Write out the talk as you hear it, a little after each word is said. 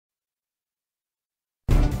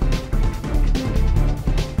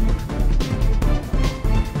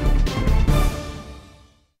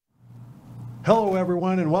Hello,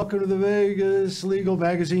 everyone, and welcome to the Vegas Legal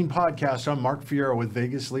Magazine podcast. I'm Mark Fierro with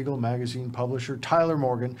Vegas Legal Magazine publisher Tyler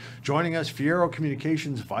Morgan. Joining us, Fierro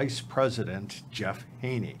Communications Vice President Jeff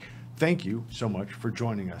Haney. Thank you so much for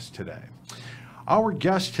joining us today. Our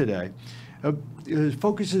guest today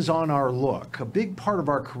focuses on our look, a big part of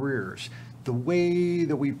our careers, the way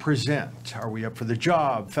that we present. Are we up for the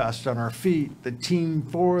job, fast on our feet, the team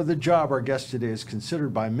for the job? Our guest today is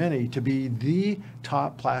considered by many to be the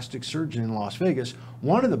top plastic surgeon in Las Vegas,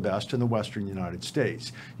 one of the best in the Western United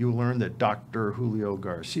States. You will learn that Dr. Julio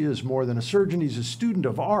Garcia is more than a surgeon. He's a student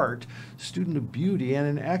of art, student of beauty, and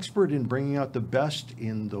an expert in bringing out the best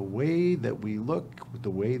in the way that we look, the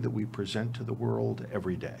way that we present to the world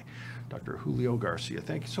every day. Dr. Julio Garcia,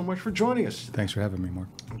 thank you so much for joining us. Thanks for having me, Mark.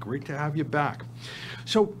 Great to have you back.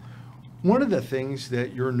 So, one of the things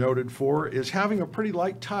that you're noted for is having a pretty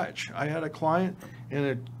light touch. I had a client, and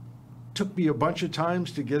it took me a bunch of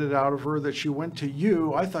times to get it out of her that she went to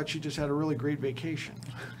you. I thought she just had a really great vacation.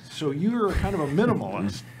 So you're kind of a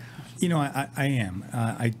minimalist. You know, I am.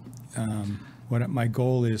 What my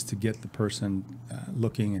goal is to get the person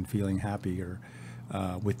looking and feeling happier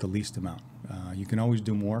with the least amount. You can always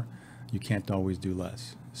do more. You can't always do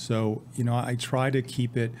less. So, you know, I try to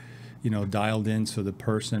keep it, you know, dialed in so the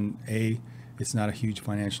person, it's not a huge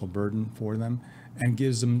financial burden for them and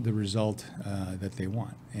gives them the result that they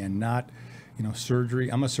want. And not, you know,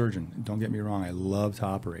 surgery. I'm a surgeon. Don't get me wrong. I love to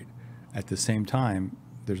operate. At the same time,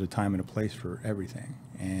 there's a time and a place for everything.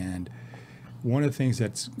 And one of the things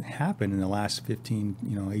that's happened in the last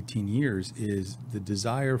 15, 18 years is the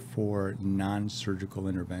desire for non-surgical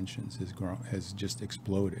interventions has just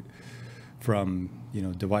exploded. From, you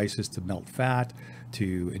know, devices to melt fat,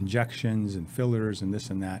 to injections and fillers and this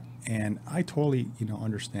and that. And I totally, you know,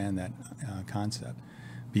 understand that concept,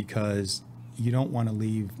 because you don't want to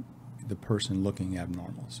leave the person looking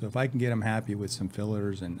abnormal. So if I can get them happy with some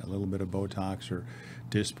fillers and a little bit of Botox or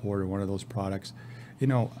Dysport or one of those products, you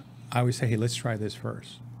know, I always say, hey, let's try this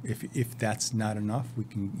first. If that's not enough, we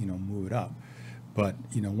can, you know, move it up. But,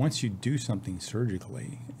 you know, once you do something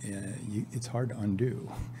surgically, it's hard to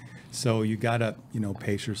undo. So you gotta, you know,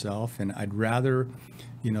 pace yourself. And I'd rather,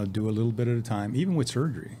 you know, do a little bit at a time, even with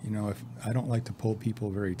surgery. You know, if I don't like to pull people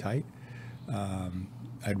very tight,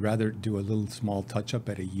 I'd rather do a little small touch up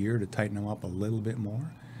at a year to tighten them up a little bit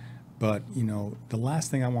more. But, you know, the last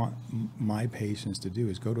thing I want my patients to do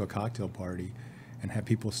is go to a cocktail party and have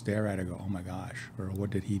people stare at it and go, oh my gosh, or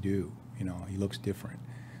what did he do? You know, he looks different.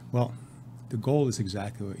 Well, the goal is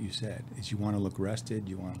exactly what you said, is you want to look rested,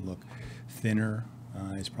 you want to look thinner.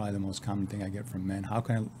 It's probably the most common thing I get from men. How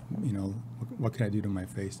can I, you know, what can I do to my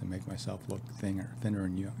face to make myself look thinner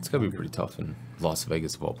and young? It's got to be pretty tough in Las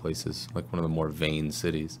Vegas, of all places, like one of the more vain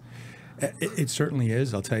cities. It certainly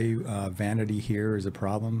is. I'll tell you, vanity here is a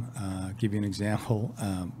problem. Give you an example.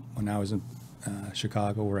 When I was in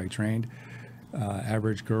Chicago, where I trained,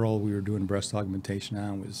 average girl we were doing breast augmentation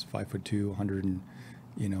on was 5'2",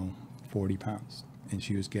 140 pounds, and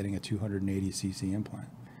she was getting a 280 cc implant.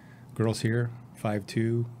 Girls here,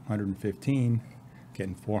 5'2", 115,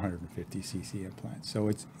 getting 450 cc implants. So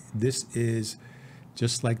this is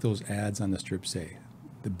just like those ads on the strip say,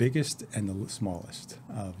 the biggest and the smallest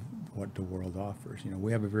of what the world offers. You know,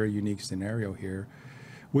 we have a very unique scenario here,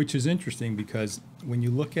 which is interesting because when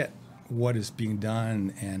you look at what is being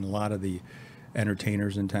done and a lot of the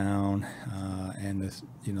entertainers in town and the,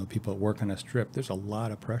 you know, people that work on a strip, there's a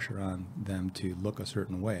lot of pressure on them to look a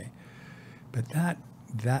certain way. But that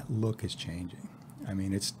look is changing. I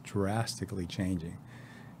mean, it's drastically changing.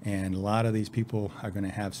 And a lot of these people are going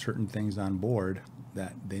to have certain things on board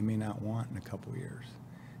that they may not want in a couple of years.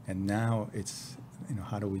 And now it's, you know,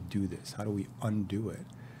 how do we do this? How do we undo it?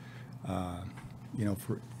 You know,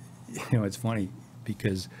 it's funny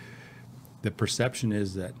because the perception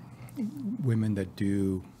is that women that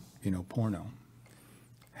do, you know, porno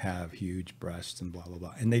have huge breasts and blah, blah,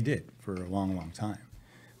 blah. And they did for a long, long time.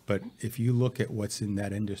 But if you look at what's in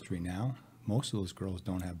that industry now, most of those girls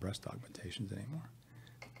don't have breast augmentations anymore.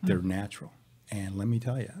 They're natural. And let me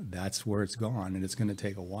tell you, that's where it's gone. And it's going to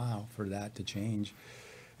take a while for that to change,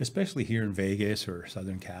 especially here in Vegas or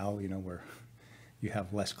Southern Cal, you know, where you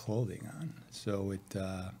have less clothing on. So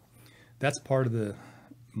that's part of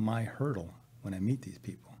my hurdle when I meet these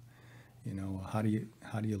people. You know, how do you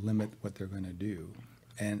limit what they're going to do?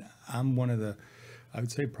 And I'm I would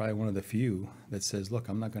say probably one of the few that says, look,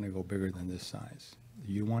 I'm not going to go bigger than this size.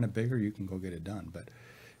 You want it bigger, you can go get it done. But,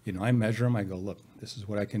 you know, I measure them. I go, look, this is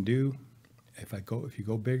what I can do. If you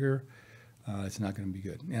go bigger, it's not going to be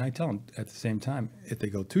good. And I tell them at the same time, if they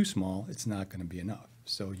go too small, it's not going to be enough.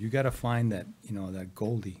 So you got to find that, you know, that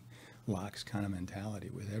Goldilocks kind of mentality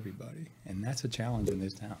with everybody, and that's a challenge in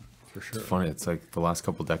this town for sure. It's funny. It's like the last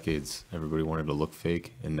couple decades, everybody wanted to look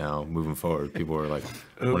fake, and now moving forward, people are like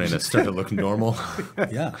wanting to start to look normal.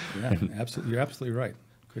 Yeah, absolutely. You're absolutely right.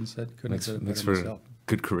 Couldn't have said it better myself.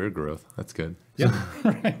 Good career growth. That's good. Yeah,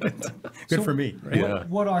 right. Good for me. Right? Yeah.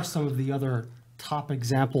 What are some of the other top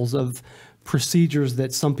examples of procedures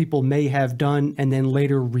that some people may have done and then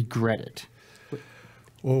later regret it?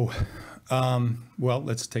 Oh, well,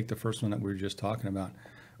 let's take the first one that we were just talking about,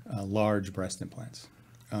 large breast implants.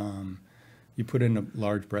 You put in a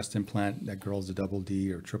large breast implant, that girl's a double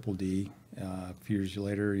D or triple D. A few years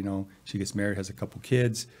later, you know, she gets married, has a couple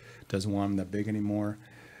kids, doesn't want them that big anymore.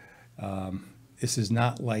 This is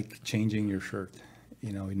not like changing your shirt.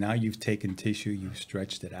 You know, now you've taken tissue, you've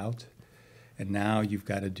stretched it out, and now you've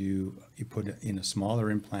got to you put it in a smaller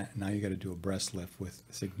implant, and now you got to do a breast lift with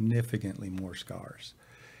significantly more scars.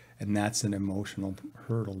 And that's an emotional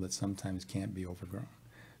hurdle that sometimes can't be overgrown.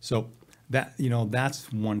 So that, you know,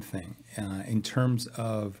 that's one thing. In terms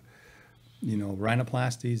of, you know,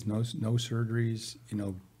 rhinoplasties, no surgeries, you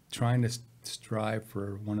know, trying to strive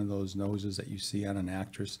for one of those noses that you see on an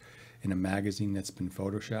actress in a magazine that's been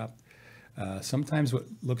photoshopped. Sometimes what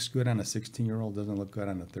looks good on a 16-year-old doesn't look good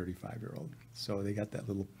on a 35-year-old. So they got that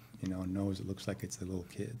little, you know, nose that looks like it's the little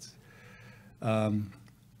kids.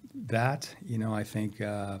 That, you know, I think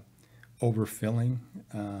overfilling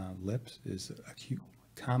lips is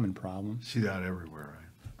a common problem. See that everywhere,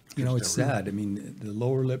 right? You know, it's sad. I mean, the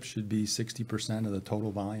lower lip should be 60% of the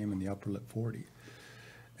total volume and the upper lip 40.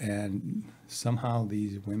 And somehow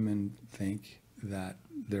these women think that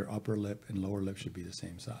their upper lip and lower lip should be the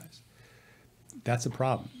same size. That's a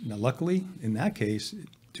problem. Now, luckily, in that case,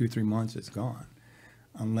 2-3 months, it's gone.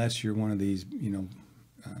 Unless you're one of these, you know,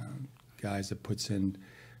 guys that puts in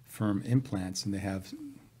firm implants and they have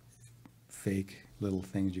fake little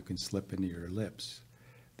things you can slip into your lips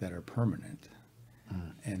that are permanent.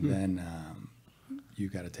 And then you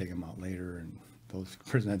got to take them out later, and those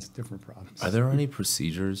presents different problems. Are there any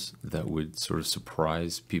procedures that would sort of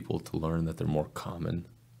surprise people to learn that they're more common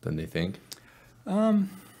than they think?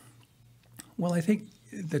 Well, I think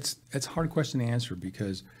that's a hard question to answer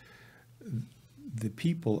because the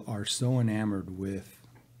people are so enamored with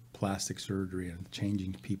plastic surgery and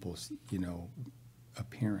changing people's, you know,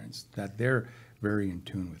 appearance that they're very in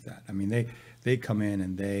tune with that. I mean, they come in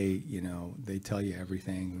and they, you know, they tell you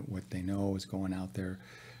everything, what they know is going out there.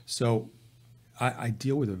 So I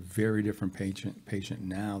deal with a very different patient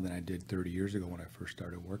now than I did 30 years ago when I first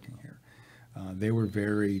started working here. They were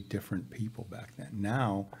very different people back then.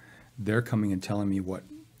 Now they're coming and telling me what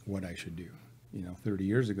I should do. You know, 30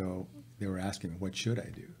 years ago, they were asking me, what should I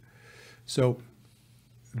do? So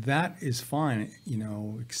that is fine, you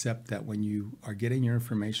know, except that when you are getting your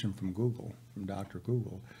information from Google, from Dr.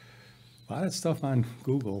 Google, a lot of stuff on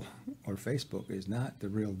Google or Facebook is not the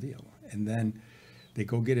real deal. And then they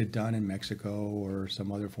go get it done in Mexico or some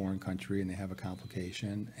other foreign country and they have a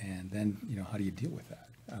complication. And then, you know, how do you deal with that?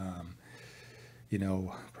 You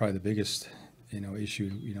know, probably the biggest, you know, issue,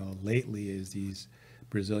 you know, lately is these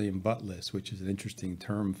Brazilian butt lifts, which is an interesting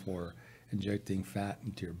term for injecting fat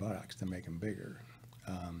into your buttocks to make them bigger.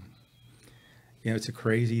 You know, it's a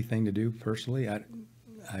crazy thing to do personally.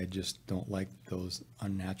 I just don't like those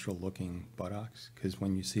unnatural looking buttocks because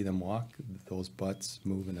when you see them walk, those butts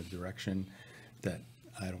move in a direction that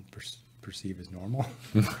I don't perceive as normal.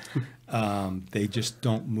 They just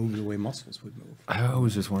don't move the way muscles would move. I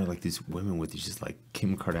always just wondered, like, these women with these just like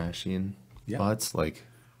Kim Kardashian butts, like,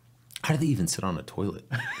 how do they even sit on a toilet?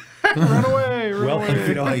 Run away, run away.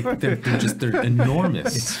 You know, like they're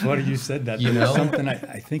enormous. It's funny you said that. You There was know? something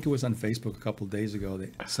I think it was on Facebook a couple of days ago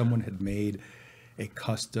that someone had made a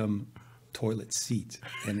custom toilet seat,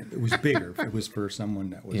 and it was bigger. It was for someone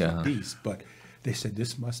that was obese, but they said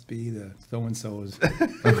this must be the so-and-so's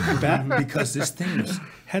back because this thing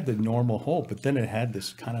had the normal hole, but then it had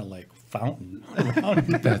this kind of like fountain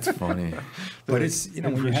around it. That's funny. But it's, you know,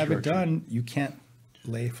 when you have it done, you can't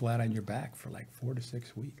lay flat on your back for like 4 to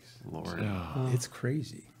 6 weeks. Lord. It's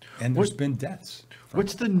crazy. And there's been deaths.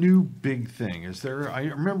 What's the new big thing? Is there, I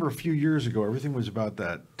remember a few years ago, everything was about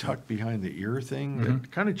that tuck behind the ear thing.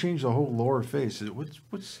 It kind of changed the whole lower face.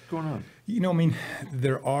 What's going on? You know, I mean,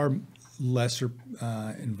 there are lesser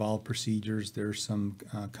involved procedures. There's some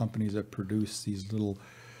companies that produce these little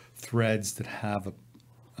threads that have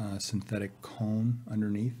a synthetic cone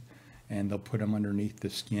underneath, and they'll put them underneath the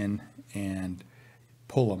skin and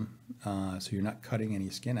pull them. So you're not cutting any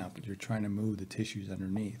skin out, but you're trying to move the tissues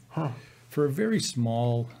underneath. For a very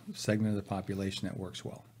small segment of the population, that works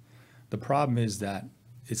well. The problem is that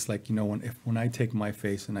it's like, you know, when I take my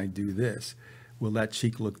face and I do this, will that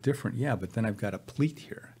cheek look different? Yeah, but then I've got a pleat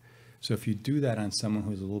here. So if you do that on someone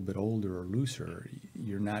who's a little bit older or looser,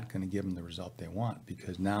 you're not going to give them the result they want,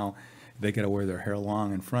 because now they got to wear their hair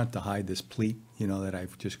long in front to hide this pleat, that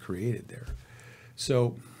I've just created there.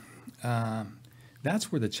 So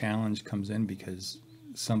that's where the challenge comes in, because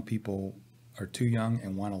some people are too young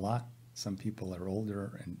and want a lot. Some people are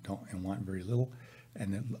older and want very little,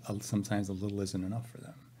 and sometimes a little isn't enough for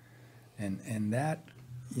them. And that,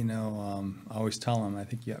 I always tell them, I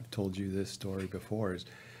think I've told you this story before, is,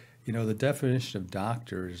 the definition of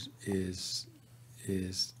doctors is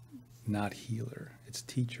not healer, it's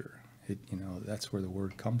teacher. That's where the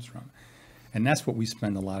word comes from. And that's what we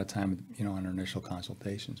spend a lot of time, on our initial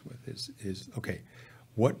consultations with is okay,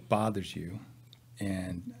 what bothers you?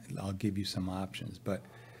 And I'll give you some options, but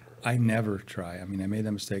I never try. I mean, I made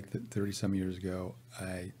that mistake that 30 some years ago.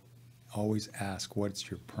 I always ask,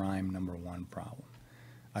 what's your prime number one problem?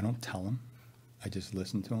 I don't tell them, I just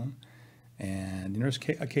listen to them. And there's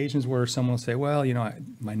occasions where someone will say, well,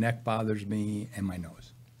 my neck bothers me and my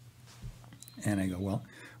nose. And I go, well,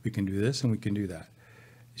 we can do this and we can do that.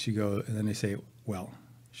 And then they say, well,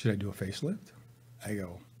 should I do a facelift? I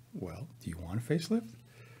go, well, do you want a facelift?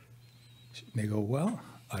 They go, well,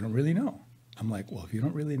 I don't really know. I'm like, well, if you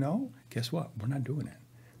don't really know, guess what? We're not doing it.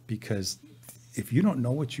 Because if you don't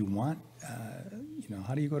know what you want,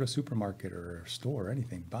 how do you go to a supermarket or a store or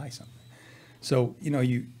anything, buy something? So,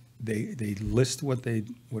 they list what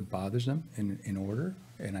bothers them in order,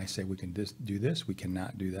 and I say we can do this, we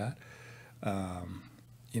cannot do that.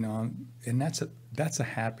 And that's a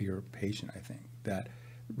happier patient, I think, that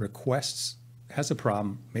has a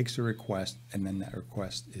problem, makes a request, and then that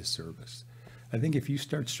request is serviced. I think if you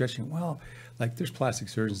start stretching, well, like there's plastic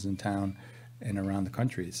surgeons in town and around the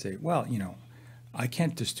country that say, well, I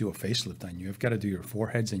can't just do a facelift on you. I've got to do your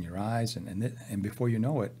foreheads and your eyes, and before you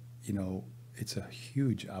know it, it's a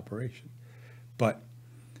huge operation. But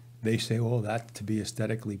they say, well, that to be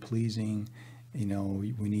aesthetically pleasing,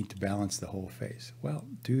 we need to balance the whole face. Well,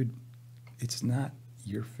 dude, it's not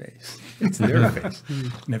your face. It's their face.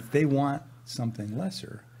 And if they want something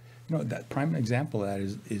lesser, that prime example of that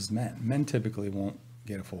is men. Men typically won't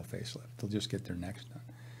get a full facelift. They'll just get their necks done,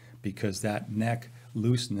 because that neck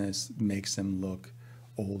looseness makes them look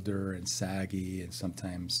older and saggy, and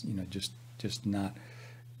sometimes, just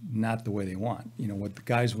not the way they want. What the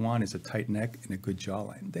guys want is a tight neck and a good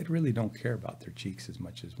jawline. They really don't care about their cheeks as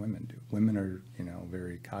much as women do. Women are,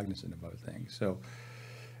 very cognizant about things. So,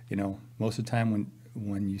 most of the time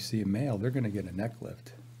when you see a male, they're going to get a neck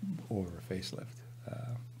lift over a facelift,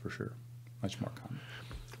 for sure. Much more common.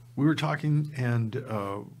 We were talking, and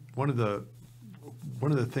one of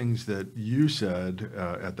the things that you said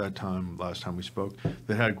at that time, last time we spoke,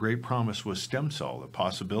 that had great promise was stem cell, the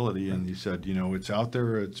possibility. And you said, it's out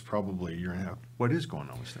there. It's probably a year and a half. What is going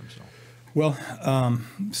on with stem cell? Well,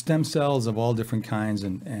 stem cells of all different kinds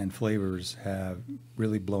and flavors have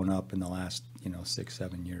really blown up in the last,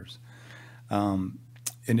 6-7 years.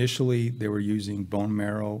 Initially, they were using bone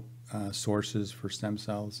marrow sources for stem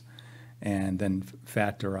cells, and then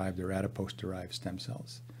fat-derived or adipose-derived stem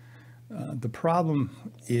cells. The problem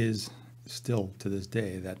is still to this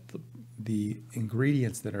day that the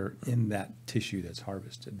ingredients that are in that tissue that's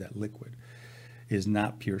harvested, that liquid, is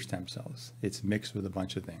not pure stem cells. It's mixed with a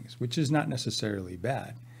bunch of things, which is not necessarily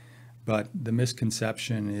bad. But the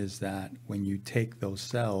misconception is that when you take those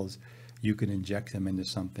cells, you can inject them into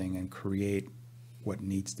something and create what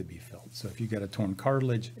needs to be filled. So if you get a torn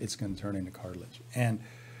cartilage, it's going to turn into cartilage. And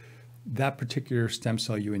that particular stem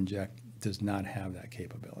cell you inject does not have that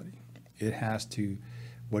capability. It has to,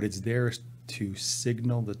 what it's there is to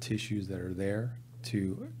signal the tissues that are there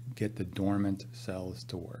to get the dormant cells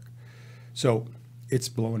to work. So it's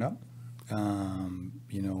blown up.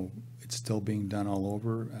 It's still being done all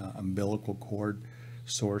over. Umbilical cord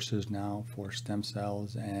sources now for stem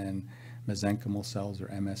cells and mesenchymal cells, or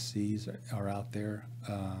MSCs, are out there.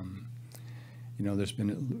 There's been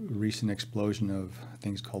a recent explosion of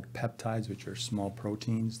things called peptides, which are small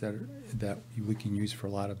proteins that we can use for a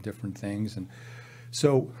lot of different things. And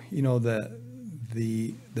so,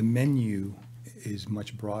 the menu is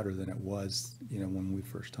much broader than it was, when we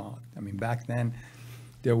first talked. I mean, back then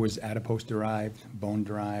there was adipose-derived,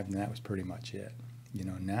 bone-derived, and that was pretty much it.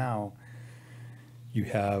 Now you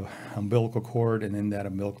have umbilical cord, and in that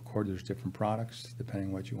umbilical cord there's different products depending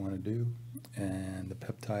on what you want to do. And the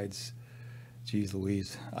peptides, geez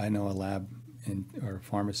Louise, I know a lab or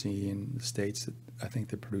pharmacy in the States that I think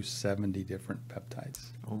they produce 70 different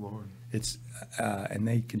peptides. Oh, Lord. It's and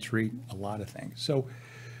they can treat a lot of things. So,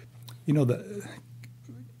 the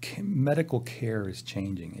medical care is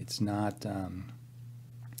changing. It's not,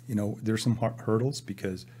 there's some hurdles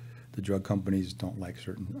because the drug companies don't like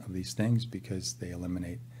certain of these things because they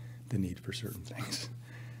eliminate the need for certain things.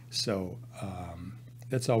 So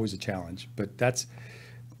that's always a challenge, but that's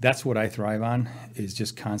what I thrive on, is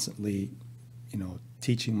just constantly,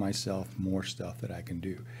 teaching myself more stuff that I can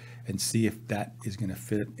do and see if that is going to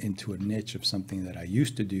fit into a niche of something that I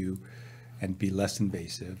used to do and be less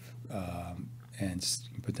invasive and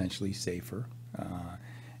potentially safer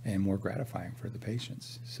and more gratifying for the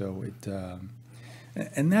patients. So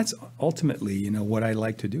and that's ultimately, what I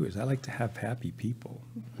like to do is I like to have happy people,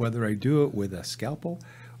 whether I do it with a scalpel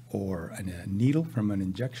or a needle from an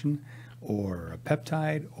injection or a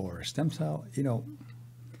peptide or a stem cell.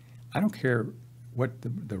 I don't care what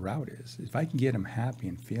the route is. If I can get them happy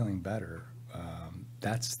and feeling better,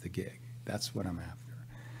 that's the gig. That's what I'm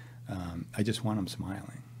after. I just want them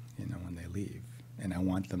smiling, when they leave, and I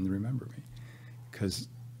want them to remember me, because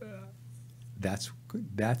that's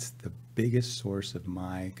the biggest source of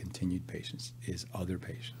my continued patients is other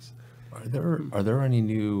patients. Are there any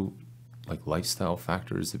new lifestyle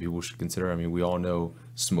factors that people should consider? I mean, we all know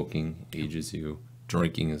smoking ages you.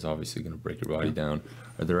 Drinking is obviously going to break your body down.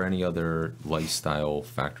 Are there any other lifestyle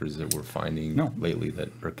factors that we're finding lately that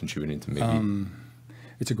are contributing to maybe?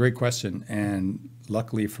 It's a great question, and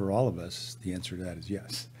luckily for all of us, the answer to that is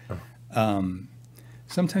yes.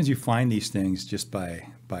 Sometimes you find these things just by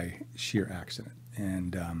sheer accident,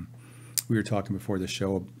 and we were talking before the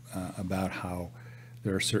show about how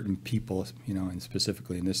there are certain people, and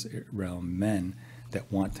specifically in this realm, men, that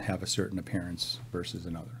want to have a certain appearance versus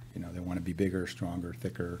another. They want to be bigger, stronger,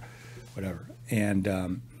 thicker, whatever.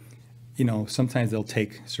 And, sometimes they'll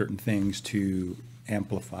take certain things to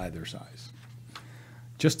amplify their size.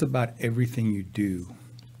 Just about everything you do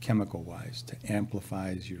chemical-wise to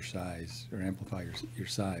amplify your size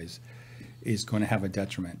is going to have a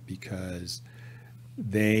detriment, because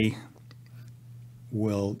they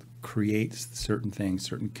will create certain things,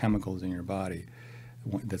 certain chemicals in your body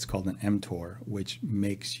that's called an mTOR, which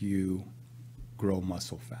makes you grow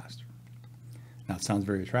muscle faster. Now, it sounds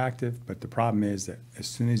very attractive, but the problem is that as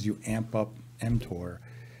soon as you amp up mTOR,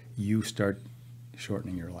 you start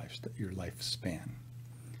shortening your lifespan.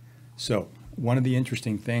 So one of the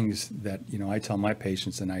interesting things that I tell my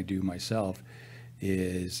patients and I do myself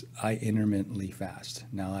is I intermittently fast.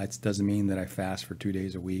 Now, that doesn't mean that I fast for 2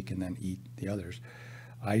 days a week and then eat the others.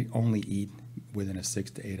 I only eat within a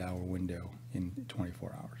 6 to 8 hour window in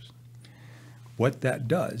 24 hours. What that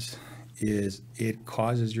does is it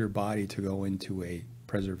causes your body to go into a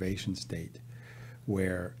preservation state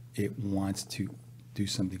where it wants to do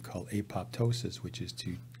something called apoptosis, which is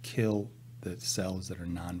to kill the cells that are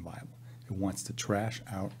non-viable. It wants to trash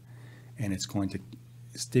out, and it's going to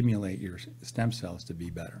stimulate your stem cells to be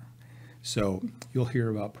better. So you'll hear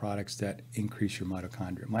about products that increase your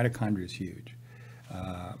mitochondria. Mitochondria is huge.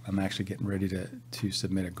 I'm actually getting ready to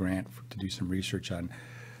submit a grant to do some research on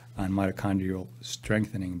mitochondrial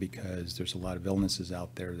strengthening, because there's a lot of illnesses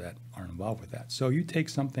out there that are involved with that. So you take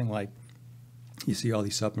something like, you see all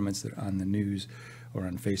these supplements that are on the news or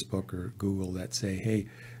on Facebook or Google that say, hey,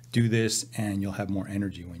 do this and you'll have more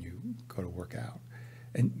energy when you go to work out.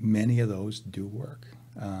 And many of those do work.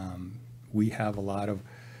 We have a lot of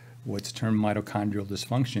what's termed mitochondrial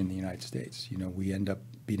dysfunction in the United States. We end up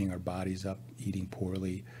beating our bodies up, eating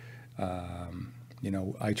poorly.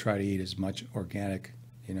 I try to eat as much organic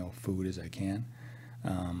food as I can.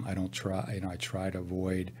 I try to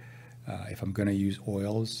avoid, if I'm going to use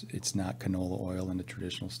oils, it's not canola oil and the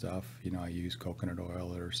traditional stuff. I use coconut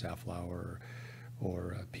oil or safflower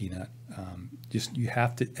or peanut. Just, you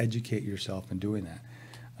have to educate yourself in doing that.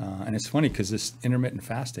 And it's funny because this intermittent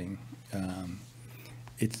fasting,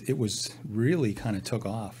 it was really kind of took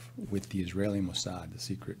off with the Israeli Mossad, the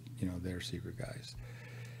secret, their secret guys.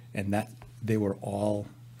 And that they were all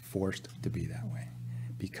forced to be that way,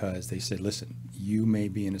 because they said, listen, you may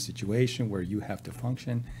be in a situation where you have to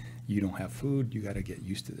function, you don't have food, you got to get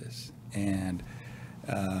used to this. And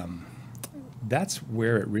that's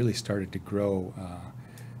where it really started to grow.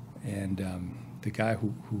 The guy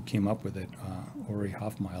who came up with it, Ori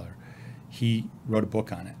Hofmeiler, he wrote a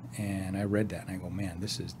book on it, and I read that and I go, man,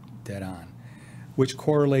 this is dead on, which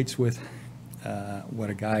correlates with what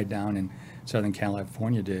a guy down in Southern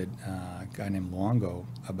California did, a guy named Longo,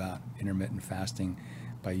 about intermittent fasting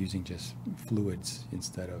by using just fluids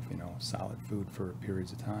instead of solid food for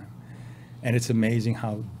periods of time. And it's amazing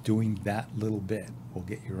how doing that little bit will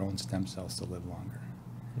get your own stem cells to live longer.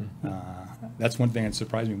 Mm-hmm. That's one thing that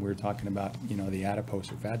surprised me. We were talking about the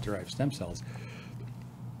adipose or fat-derived stem cells.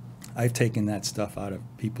 I've taken that stuff out of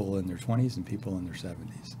people in their 20s and people in their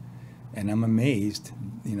 70s, and I'm amazed.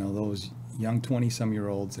 Those young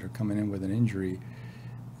 20-some-year-olds that are coming in with an injury,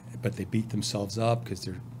 but they beat themselves up because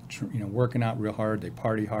they're working out real hard, they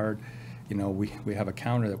party hard. We have a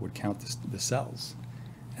counter that would count the cells.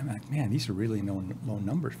 And I'm like, man, these are really low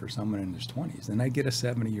numbers for someone in their 20s. Then I get a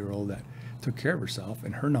 70-year-old that took care of herself,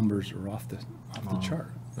 and her numbers are off the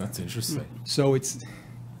chart. That's interesting. So it's,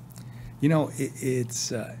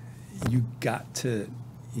 it's you got to,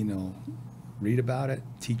 read about it,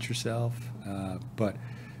 teach yourself. But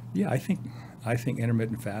yeah, I think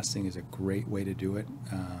intermittent fasting is a great way to do it.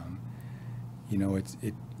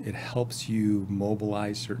 It helps you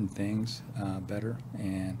mobilize certain things better,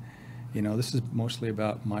 and this is mostly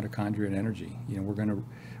about mitochondria and energy.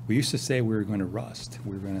 We used to say we were going to rust,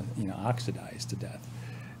 we were going to oxidize to death,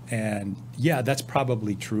 and yeah, that's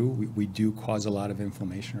probably true. We do cause a lot of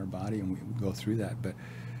inflammation in our body, and we go through that, but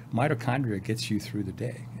mitochondria gets you through the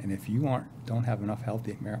day, and if you don't have enough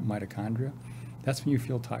healthy mitochondria, that's when you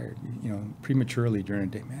feel tired. Prematurely during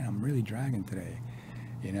the day. Man, I'm really dragging today.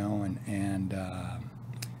 And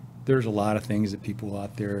there's a lot of things that people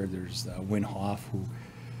out there. There's Wim Hof,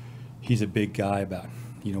 he's a big guy about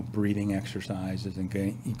breathing exercises and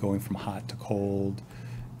going from hot to cold.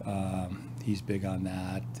 He's big on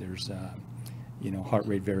that. There's heart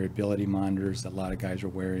rate variability monitors that a lot of guys are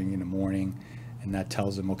wearing in the morning, and that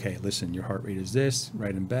tells them, okay, listen, your heart rate is this,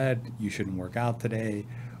 right in bed, you shouldn't work out today,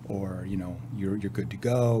 or you're good to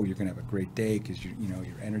go, you're gonna have a great day because you're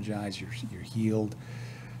energized, you're healed.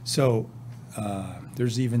 So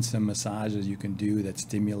there's even some massages you can do that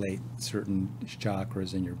stimulate certain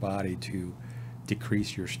chakras in your body to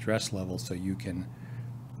decrease your stress level so you can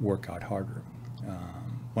work out harder.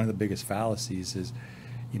 One of the biggest fallacies is,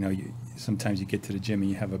 sometimes you get to the gym and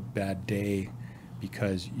you have a bad day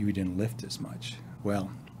because you didn't lift as much.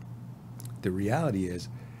 Well, the reality is,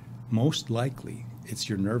 most likely, it's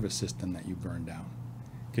your nervous system that you burned down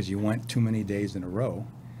because you went too many days in a row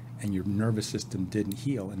and your nervous system didn't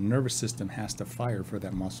heal, and the nervous system has to fire for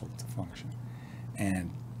that muscle to function.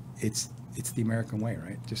 And it's the American way,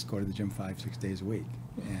 right? Just go to the gym 5-6 days a week.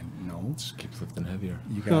 And no, just keep lifting heavier.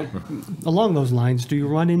 You got along those lines, do you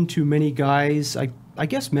run into many guys, I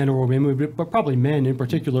guess men or women, but probably men in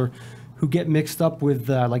particular, who get mixed up with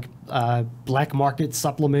black market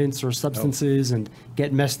supplements or substances and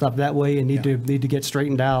get messed up that way and need to get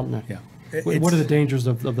straightened out? Yeah. What are the dangers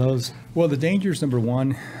of those? Well, the dangers, number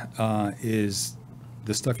one, is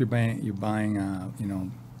the stuff you're buying,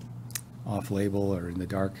 off label or in the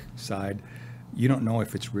dark side. You don't know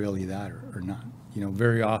if it's really that or not.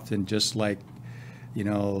 Very often, just like,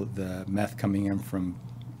 the meth coming in from,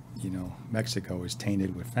 Mexico is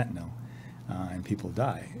tainted with fentanyl, and people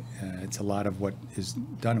die. It's a lot of what is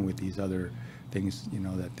done with these other things,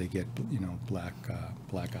 that they get, black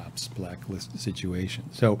ops, blacklist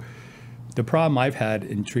situations. So the problem I've had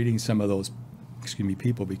in treating some of those,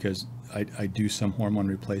 people, because I do some hormone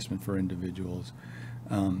replacement for individuals,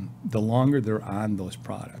 the longer they're on those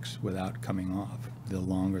products without coming off, the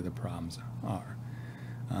longer the problems are.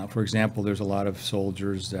 For example, there's a lot of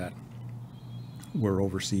soldiers that were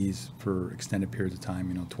overseas for extended periods of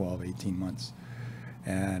time, 12, 18 months.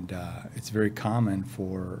 And it's very common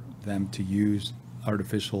for them to use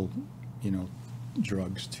artificial,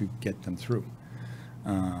 drugs to get them through.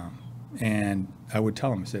 And I would tell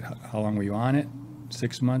them, I said, how long were you on it?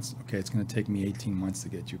 6 months? Okay, it's going to take me 18 months to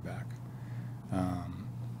get you back.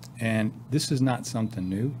 And this is not something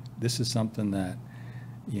new. This is something that,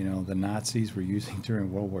 the Nazis were using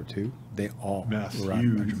during World War II. They all were on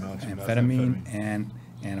huge amounts of amphetamine and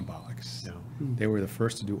anabolics. Yeah. They were the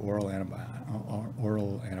first to do oral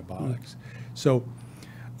anabolics. So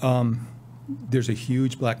there's a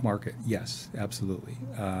huge black market. Yes, absolutely.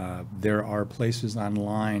 There are places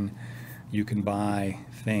online you can buy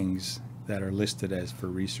things that are listed as for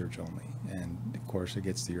research only, and of course it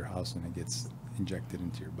gets to your house and it gets injected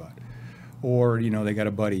into your butt. Or they got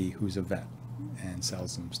a buddy who's a vet and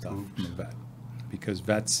sells them stuff from a vet, because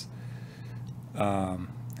vets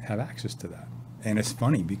have access to that. And it's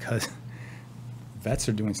funny because vets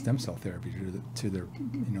are doing stem cell therapy to their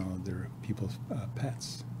their people's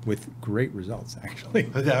pets with great results, actually.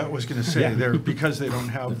 That was going to say, because they don't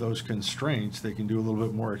have those constraints, they can do a little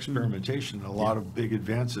bit more experimentation. And a lot of big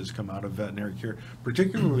advances come out of veterinary care,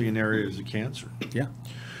 particularly in areas of cancer. Yeah.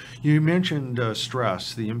 You mentioned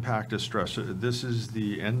stress, the impact of stress. This is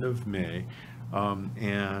the end of May,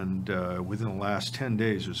 and within the last 10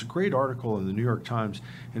 days, there's a great article in the New York Times,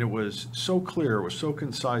 and it was so clear, it was so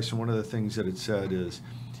concise, and one of the things that it said is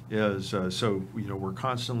we're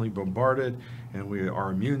constantly bombarded, and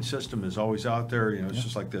our immune system is always out there. It's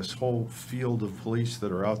just like this whole field of police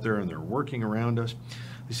that are out there, and they're working around us.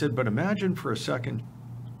 They said, but imagine for a second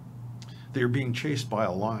They're being chased by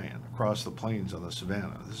a lion across the plains on the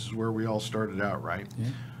savannah. This is where we all started out, right? Yeah.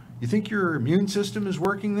 You think your immune system is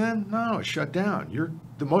working then? No, it's shut down.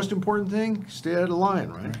 The most important thing, stay out of the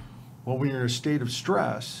lion, right? Well, when you're in a state of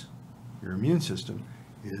stress, your immune system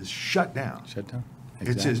is shut down. Shut down.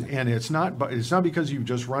 And it's not because you've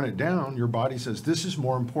just run it down. Your body says, this is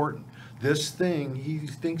more important. This thing, he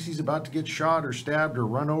thinks he's about to get shot or stabbed or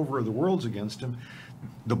run over, or the world's against him.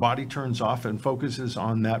 The body turns off and focuses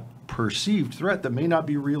on that perceived threat that may not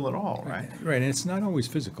be real at all, right? Right, and it's not always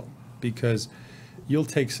physical, because you'll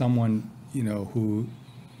take someone, who,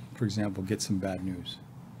 for example, gets some bad news,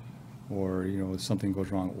 or, something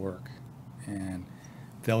goes wrong at work, and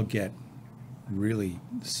they'll get really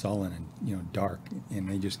sullen and, dark, and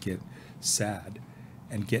they just get sad,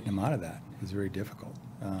 and getting them out of that is very difficult,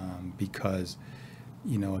 because,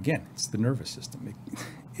 again, it's the nervous system.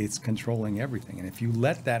 It's controlling everything, and if you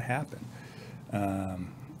let that happen,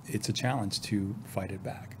 it's a challenge to fight it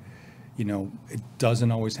back. It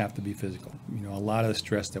doesn't always have to be physical. A lot of the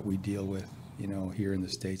stress that we deal with, here in the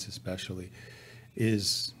States especially,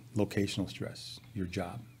 is locational stress, your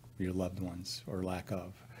job, your loved ones, or lack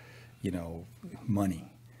of,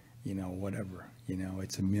 money, whatever,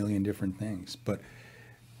 it's a million different things. But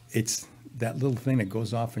it's that little thing that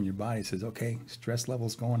goes off in your body, says, okay, stress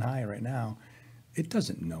level's going high right now. It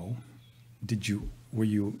doesn't know. Were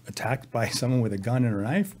you attacked by someone with a gun and a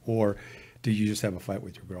knife, or did you just have a fight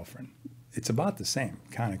with your girlfriend? It's about the same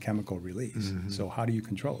kind of chemical release. Mm-hmm. So how do you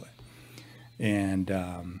control it? And,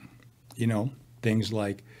 things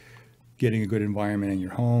like getting a good environment in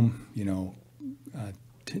your home,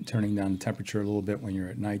 turning down the temperature a little bit when you're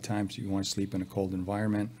at nighttime, so you want to sleep in a cold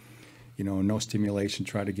environment. No stimulation.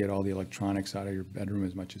 Try to get all the electronics out of your bedroom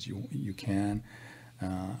as much as you can.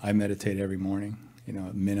 I meditate every morning,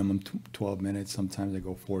 minimum 12 minutes. Sometimes I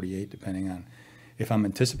go 48, depending on if I'm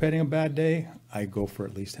anticipating a bad day. I go for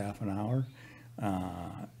at least half an hour.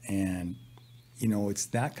 And, it's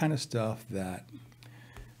that kind of stuff that,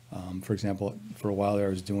 for example, for a while there I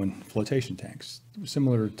was doing flotation tanks,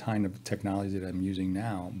 similar kind of technology that I'm using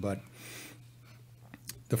now. But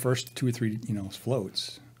the first 2 or 3,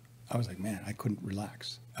 floats, I was like, man, I couldn't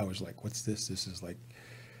relax. I was like, what's this? This is like,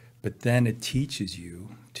 but then it teaches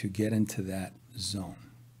you to get into that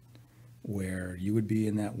zone where you would be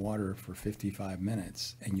in that water for 55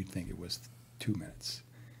 minutes and you'd think it was 2 minutes,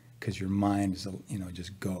 because your mind is,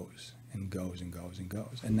 just goes and goes and goes and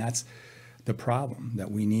goes. And that's the problem, that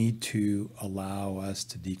we need to allow us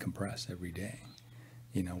to decompress every day.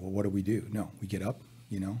 Well, what do? No, we get up,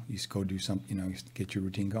 you just go do something, you get your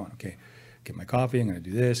routine going. Okay, get my coffee, I'm going to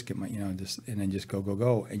do this, get my, this, and then just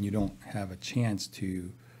go. And you don't have a chance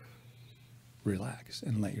to relax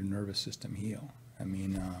and let your nervous system heal. I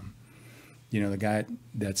mean, the guy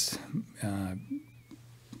that's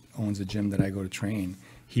owns the gym that I go to train,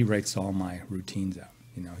 he writes all my routines out.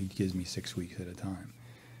 He gives me 6 weeks at a time.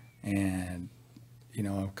 And,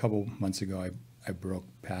 a couple months ago, I broke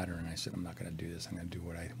pattern. I said, I'm not going to do this. I'm going to do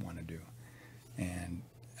what I want to do. And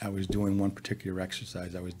I was doing one particular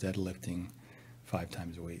exercise. I was deadlifting 5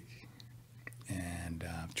 times a week, and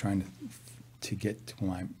trying to get to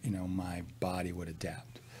my, my body would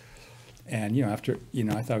adapt. And, after,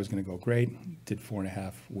 I thought it was going to go great, did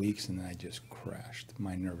 4.5 weeks, and then I just crashed.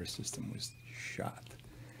 My nervous system was shot.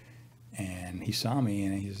 And he saw me,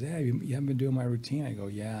 and he says, hey, you haven't been doing my routine? I go,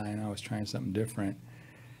 yeah, I know, I was trying something different.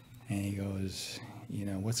 And he goes,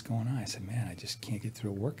 what's going on? I said, man, I just can't get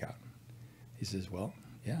through a workout. He says, well,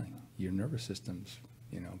 yeah, your nervous system's,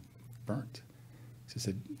 burnt. He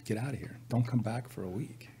said, get out of here. Don't come back for a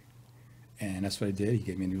week. And that's what I did. He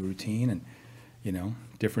gave me a new routine, and,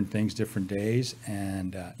 different things, different days.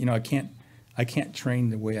 And, I can't train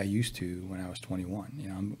the way I used to when I was 21.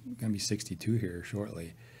 I'm going to be 62 here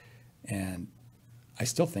shortly. And I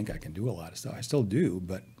still think I can do a lot of stuff. I still do,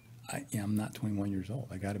 but I'm not 21 years old.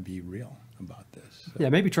 I got to be real about this. So. Yeah,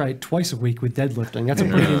 maybe try it twice a week with deadlifting. That's a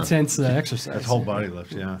pretty intense exercise. That's whole body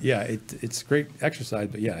lift, yeah. Yeah, it's great exercise,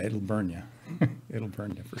 but yeah, it'll burn you. It'll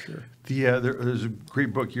burn you for sure. There's a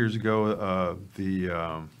great book years ago,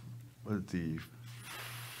 the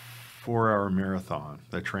 4-hour marathon,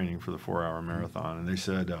 that training for the 4-hour marathon. And they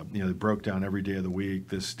said, they broke down every day of the week.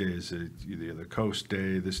 This day is the coast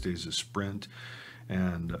day, this day is a sprint,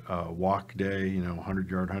 and walk day,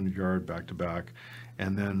 100 yard, back to back.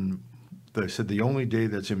 And then they said the only day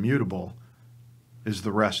that's immutable is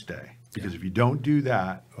the rest day. Because if you don't do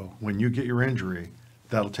that, when you get your injury,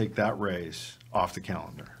 that'll take that race off the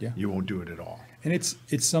calendar. Yeah. You won't do it at all. And it's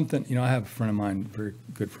something, I have a friend of mine, very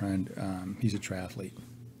good friend, he's a triathlete.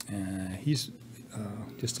 He's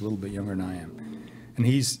just a little bit younger than I am, and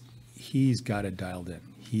he's got it dialed in.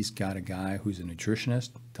 he's got a guy who's a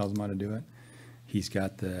nutritionist, tells him how to do it. He's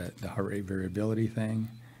got the heart rate variability thing.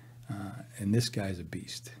 And this guy's a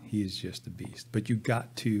beast. He is just a beast. But you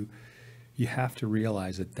have to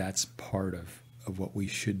realize that that's part of what we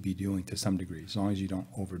should be doing to some degree, as long as you don't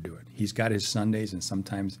overdo it. He's got his Sundays and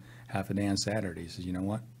sometimes half a day on Saturday. He says, you know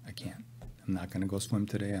what? I can't. I'm not going to go swim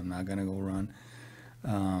today. I'm not going to go run.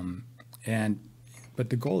 But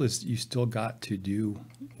the goal is you still got to do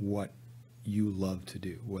what you love to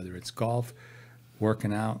do, whether it's golf,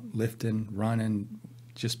 working out, lifting, running,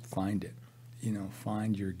 just find it.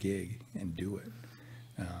 Find your gig and do it.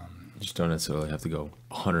 You just don't necessarily have to go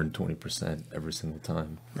 120% every single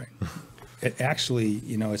time. Right. It actually,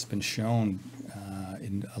 it's been shown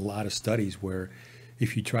in a lot of studies where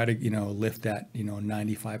if you try to, lift that,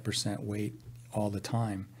 95% weight all the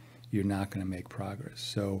time, you're not going to make progress.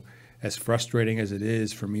 So as frustrating as it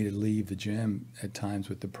is for me to leave the gym at times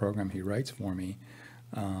with the program he writes for me,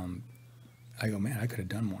 I go, man, I could have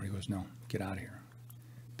done more. He goes, no, get out of here.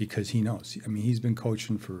 Because he knows. I mean, he's been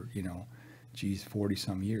coaching for,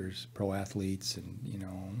 40-some years, pro athletes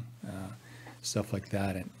and, stuff like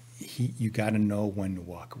that. And you got to know when to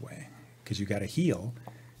walk away because you got to heal.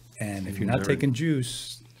 And if you're not taking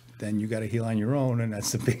juice, then you got to heal on your own. And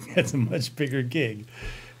that's a much bigger gig.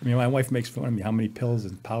 I mean, my wife makes fun of me how many pills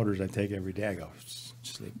and powders I take every day. I go,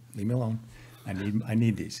 just leave me alone. I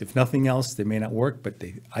need these. If nothing else, they may not work, but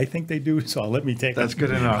I think they do. So let me take them. That's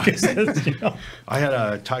good enough. I had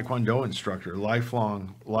a Taekwondo instructor,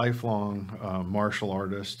 lifelong martial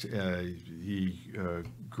artist. He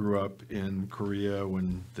grew up in Korea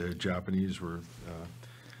when the Japanese were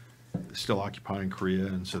still occupying Korea,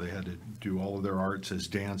 and so they had to do all of their arts as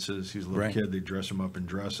dances. He was a little kid. They dress him up in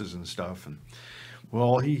dresses and stuff. And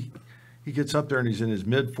well, he gets up there and he's in his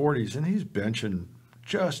mid 40s and he's benching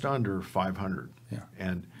just under 500. Yeah.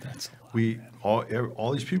 And that's a lot,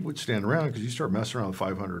 all these people would stand around because you start messing around with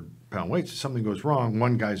 500-pound weights. If something goes wrong,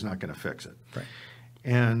 one guy's not going to fix it. Right.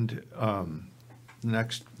 And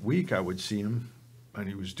next week I would see him and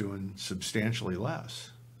he was doing substantially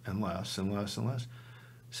less and less and less and less.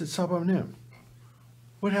 I said, Sabanim,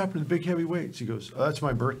 what happened to the big heavy weights? He goes, oh, that's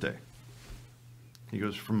my birthday. He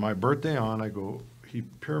goes, from my birthday on, he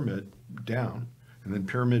pyramid down and then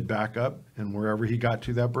pyramid back up, and wherever he got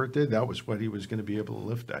to that birthday, that was what he was going to be able to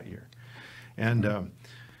lift that year. And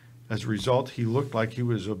as a result, he looked like he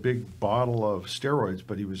was a big bottle of steroids,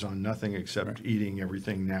 but he was on nothing except eating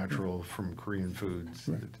everything natural from Korean foods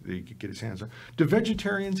that he could get his hands on. Do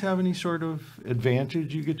vegetarians have any sort of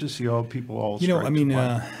advantage? You get to see all people all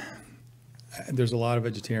there's a lot of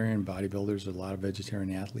vegetarian bodybuilders, a lot of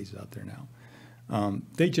vegetarian athletes out there now.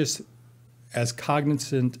 They just, as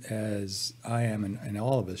cognizant as I am and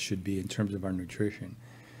all of us should be in terms of our nutrition,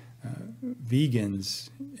 vegans,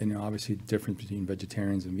 and obviously the difference between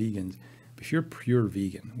vegetarians and vegans, if you're pure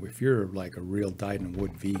vegan, if you're like a real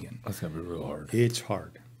dyed-in-the-wood vegan, that's going to be real hard. It's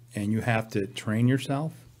hard. And you have to train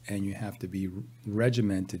yourself and you have to be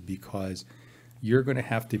regimented because you're going to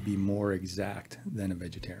have to be more exact than a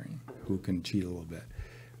vegetarian who can cheat a little bit.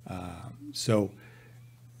 So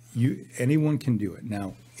anyone can do it.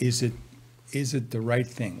 Now, is it the right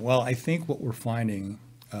thing? Well, I think what we're finding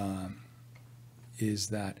is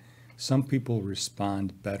that some people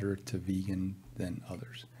respond better to vegan than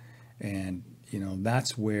others. And,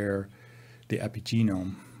 that's where the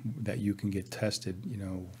epigenome that you can get tested,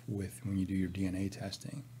 with when you do your DNA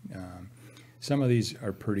testing. Some of these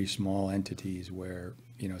are pretty small entities where,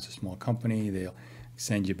 it's a small company. They'll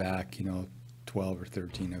send you back, 12 or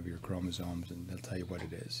 13 of your chromosomes, and they'll tell you what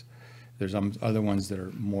it is. There's other ones that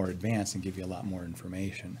are more advanced and give you a lot more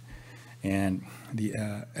information. And the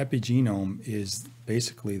epigenome is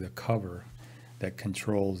basically the cover that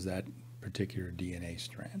controls that particular DNA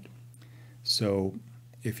strand. So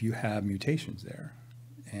if you have mutations there,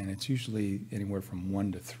 and it's usually anywhere from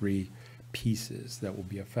 1 to 3 pieces that will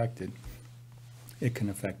be affected, it can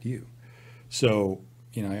affect you. So,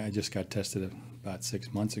 I just got tested about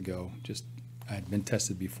 6 months ago. I had been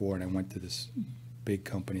tested before, and I went to this big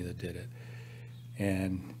company that did it.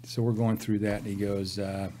 And so we're going through that, and he goes,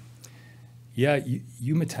 yeah,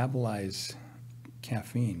 you metabolize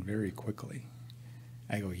caffeine very quickly.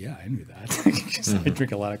 I go, yeah, I knew that because I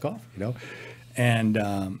drink a lot of coffee,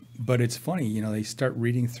 And, but it's funny, they start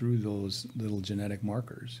reading through those little genetic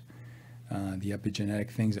markers, the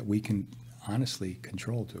epigenetic things that we can honestly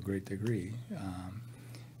control to a great degree.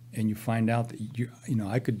 And you find out that,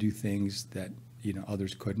 I could do things that,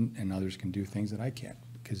 others couldn't, and others can do things that I can't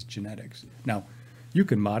because genetics. Now, you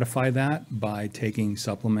can modify that by taking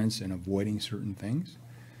supplements and avoiding certain things.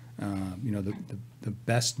 The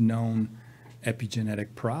best known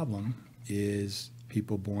epigenetic problem is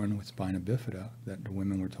people born with spina bifida that the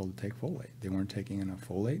women were told to take folate. They weren't taking enough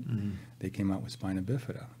folate. They came out with spina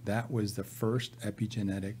bifida. That was the first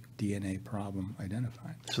epigenetic DNA problem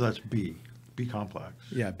identified. So that's B complex.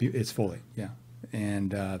 Yeah, it's folate. Yeah,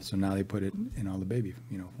 and so now they put it in all the baby,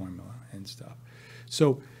 formula and stuff.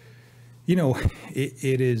 So,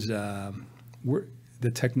 it is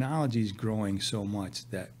the technology is growing so much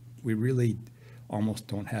that we really almost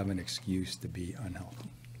don't have an excuse to be unhealthy.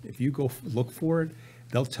 If you go look for it,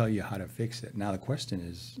 they'll tell you how to fix it. Now the question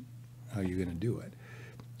is, how are you going to do it?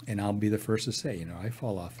 And I'll be the first to say, I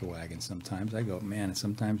fall off the wagon sometimes. I go, man, and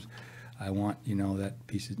sometimes I want, that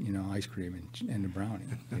piece of, ice cream and the brownie,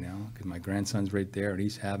 because my grandson's right there and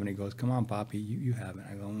he's having it. He goes, come on, Poppy, you have it.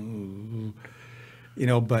 I go, ooh.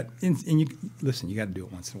 But you listen, you got to do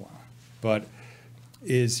it once in a while. But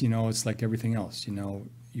it's like everything else,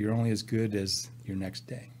 you're only as good as your next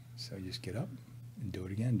day. So you just get up and do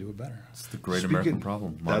it again, do it better. It's the great American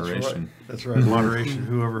problem, moderation. That's right, moderation.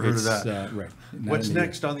 Whoever heard of that? Right. What's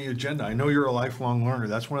next on the agenda? I know you're a lifelong learner.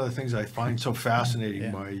 That's one of the things I find so fascinating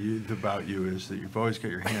about you is that you've always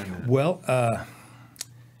got your hand in it. Well,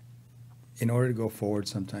 in order to go forward,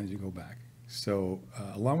 sometimes you go back. So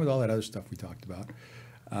along with all that other stuff we talked about,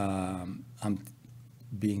 I'm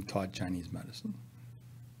being taught Chinese medicine.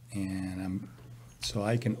 And so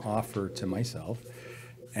I can offer to myself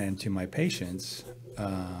and to my patients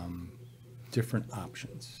different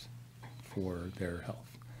options for their health.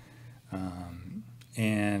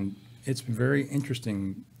 And it's been very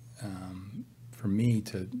interesting for me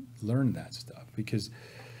to learn that stuff because,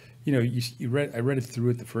 I read it through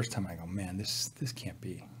it the first time. I go, man, this can't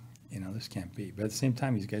be, this can't be. But at the same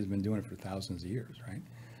time, these guys have been doing it for thousands of years, right?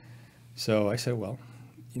 So I said, well,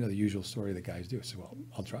 the usual story that guys do. I said, well,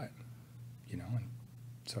 I'll try it, and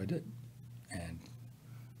so I did. And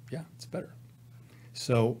yeah, it's better.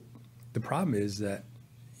 So the problem is that,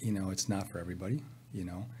 it's not for everybody,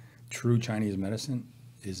 True Chinese medicine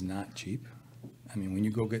is not cheap. I mean, when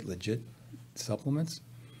you go get legit supplements,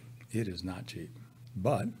 it is not cheap.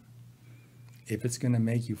 But if it's going to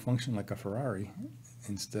make you function like a Ferrari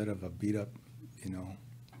instead of a beat up,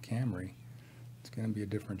 Camry, it's going to be a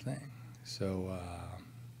different thing. So,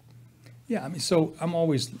 so I'm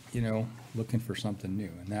always, looking for something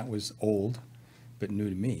new. And that was old, but new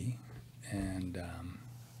to me. And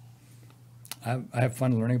I have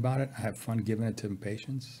fun learning about it. I have fun giving it to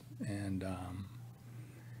patients. And,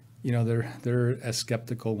 they're as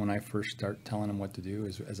skeptical when I first start telling them what to do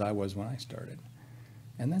as I was when I started.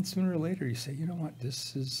 And then sooner or later you say, you know what,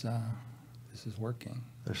 this is working.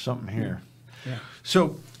 There's something here. Yeah.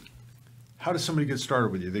 So how does somebody get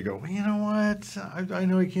started with you? They go, well, you know what, I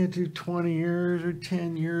know I can't do 20 years or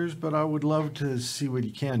 10 years, but I would love to see what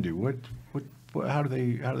you can do. How do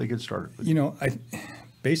they get started with you? I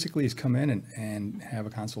basically is come in and have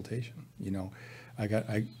a consultation.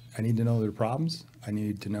 I need to know their problems. I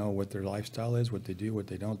need to know what their lifestyle is, what they do, what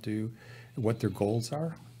they don't do, what their goals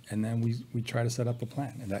are. And then we try to set up a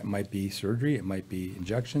plan. And that might be surgery, it might be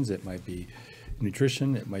injections, it might be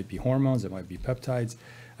nutrition, it might be hormones, it might be peptides.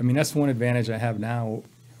 I mean, that's one advantage I have now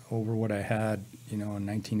over what I had, in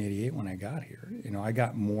 1988 when I got here. I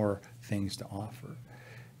got more things to offer.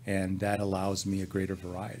 And that allows me a greater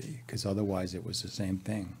variety because otherwise it was the same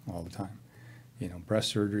thing all the time. Breast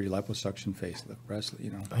surgery, liposuction, facelift, breast, I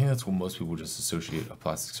think that's what most people just associate a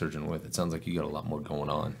plastic surgeon with. It sounds like you got a lot more going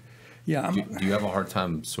on. Yeah. Do you have a hard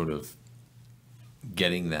time sort of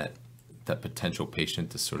getting that potential patient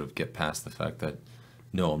to sort of get past the fact that,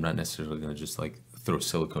 no, I'm not necessarily going to just like throw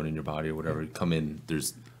silicone in your body or whatever. Come in,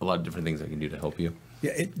 there's a lot of different things I can do to help you.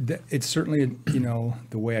 Yeah, it's certainly,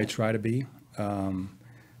 the way I try to be.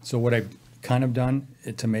 So what I've kind of done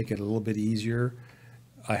to make it a little bit easier,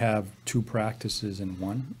 I have two practices in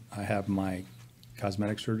one. I have my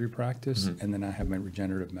cosmetic surgery practice, and then I have my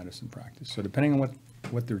regenerative medicine practice. So depending on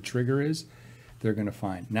what their trigger is, they're going to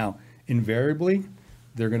find. Now, invariably,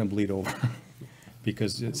 they're going to bleed over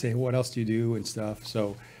because they say, what else do you do and stuff.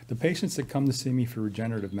 So the patients that come to see me for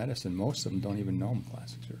regenerative medicine, most of them don't even know I'm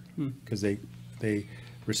plastic surgeon because they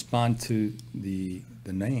respond to the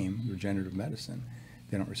name, regenerative medicine.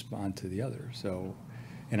 They don't respond to the other. So,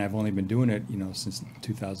 and I've only been doing it, since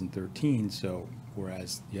 2013. So,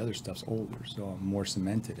 whereas the other stuff's older, so I'm more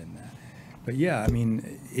cemented in that. But yeah, I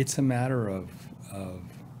mean, it's a matter of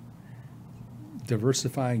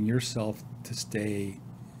diversifying yourself to stay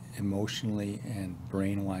emotionally and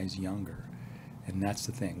brain-wise younger. And that's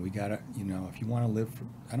the thing. We gotta, if you want to live,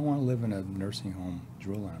 I don't want to live in a nursing home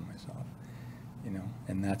drooling on myself,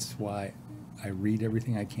 and that's why I read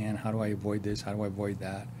everything I can. How do I avoid this? How do I avoid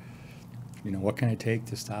that? What can I take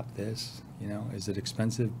to stop this? Is it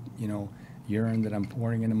expensive? urine that I'm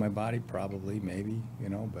pouring into my body? Probably, maybe, you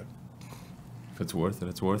know, but If it's worth it,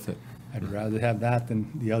 it's worth it. I'd rather have that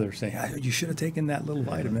than the other saying, "Ah, you should have taken that little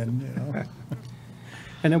vitamin," you know.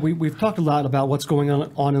 And then we've talked a lot about what's going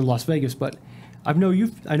on in Las Vegas, but I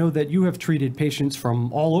know that you have treated patients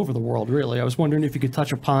from all over the world, really. I was wondering if you could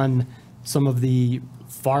touch upon some of the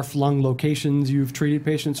far-flung locations you've treated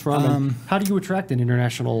patients from, and how do you attract an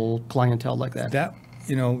international clientele like that?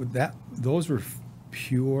 Those were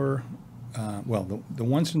pure, the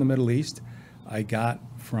ones from the Middle East, I got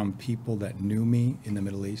from people that knew me in the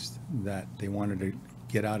Middle East, that they wanted to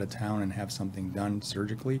get out of town and have something done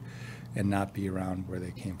surgically and not be around where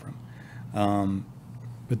they came from.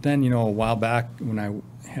 But then, a while back when I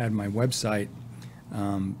had my website,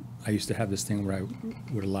 I used to have this thing where I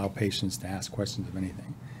would allow patients to ask questions of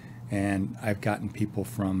anything. And I've gotten people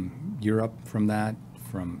from Europe from that,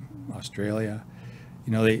 from Australia.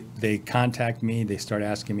 They contact me, they start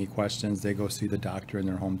asking me questions, they go see the doctor in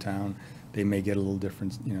their hometown. They may get a little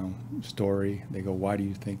different, story. They go, "Why do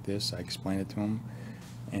you think this?" I explain it to them.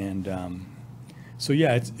 And so,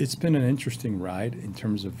 yeah, it's been an interesting ride in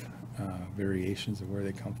terms of variations of where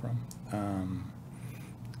they come from.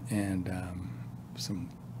 And some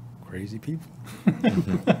crazy people.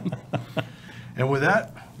 And with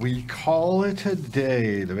that, we call it a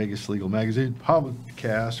day. The Vegas Legal Magazine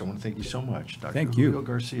podcast. I want to thank you so much, Dr. Thank you. Julio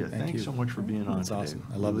Garcia. Thanks you. so much for being on That's today. awesome.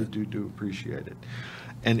 I love really it. do appreciate it.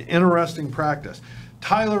 An interesting practice.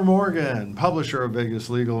 Tyler Morgan, publisher of Vegas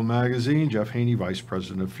Legal Magazine. Jeff Haney, Vice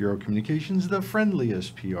President of Fierro Communications, the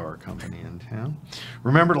friendliest PR company in town.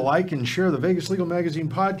 Remember to like and share the Vegas Legal Magazine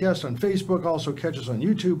podcast on Facebook. Also catch us on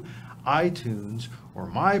YouTube, iTunes, or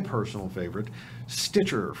my personal favorite,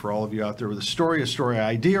 Stitcher. For all of you out there with a story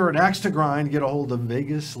idea, or an axe to grind, get a hold of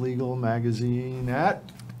Vegas Legal Magazine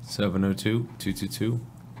at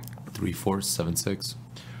 702-222-3476.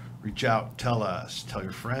 reach out, tell us, tell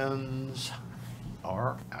your friends.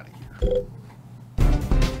 Are out of here.